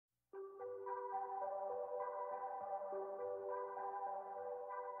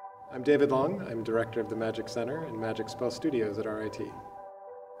I'm David Long. I'm director of the Magic Center and Magic Spell Studios at RIT.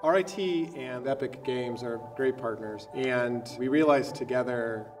 RIT and Epic Games are great partners, and we realized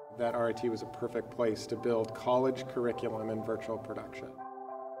together that RIT was a perfect place to build college curriculum in virtual production.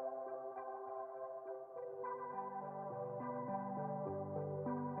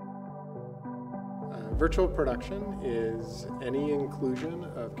 Virtual production is any inclusion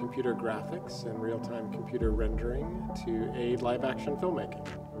of computer graphics and real-time computer rendering to aid live-action filmmaking.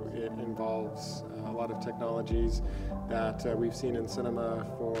 It involves a lot of technologies that we've seen in cinema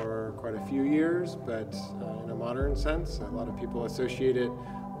for quite a few years, but in a modern sense, a lot of people associate it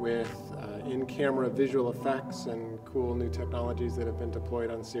with in-camera visual effects and cool new technologies that have been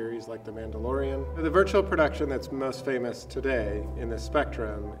deployed on series like The Mandalorian. The virtual production that's most famous today in the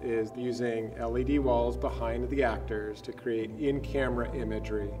spectrum is using LED walls behind the actors to create in-camera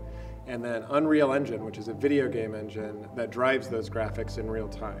imagery, and then Unreal Engine, which is a video game engine that drives those graphics in real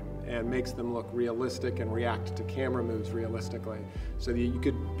time and makes them look realistic and react to camera moves realistically. So that you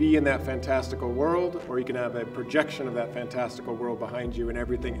could be in that fantastical world, or you can have a projection of that fantastical world behind you and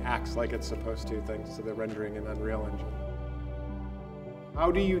everything acts like it's supposed to thanks to the rendering in Unreal Engine.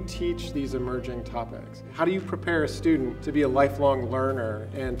 How do you teach these emerging topics? How do you prepare a student to be a lifelong learner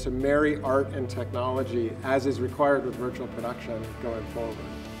and to marry art and technology as is required with virtual production going forward?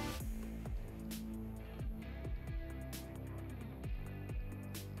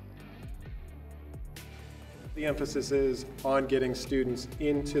 The emphasis is on getting students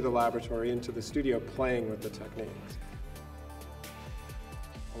into the laboratory, into the studio, playing with the techniques.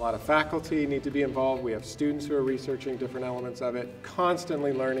 A lot of faculty need to be involved. We have students who are researching different elements of it,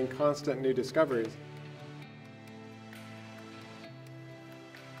 constantly learning, constant new discoveries.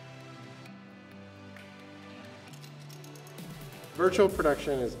 Virtual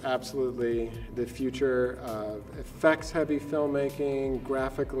production is absolutely the future of effects-heavy filmmaking,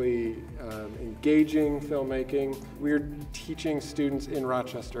 graphically engaging filmmaking. We're teaching students in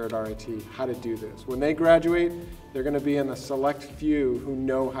Rochester at RIT how to do this. When they graduate, they're going to be in the select few who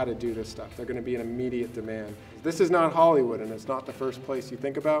know how to do this stuff. They're going to be in immediate demand. This is not Hollywood, and it's not the first place you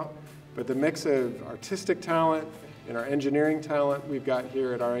think about, but the mix of artistic talent and our engineering talent we've got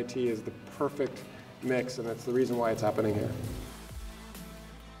here at RIT is the perfect mix, and that's the reason why it's happening here.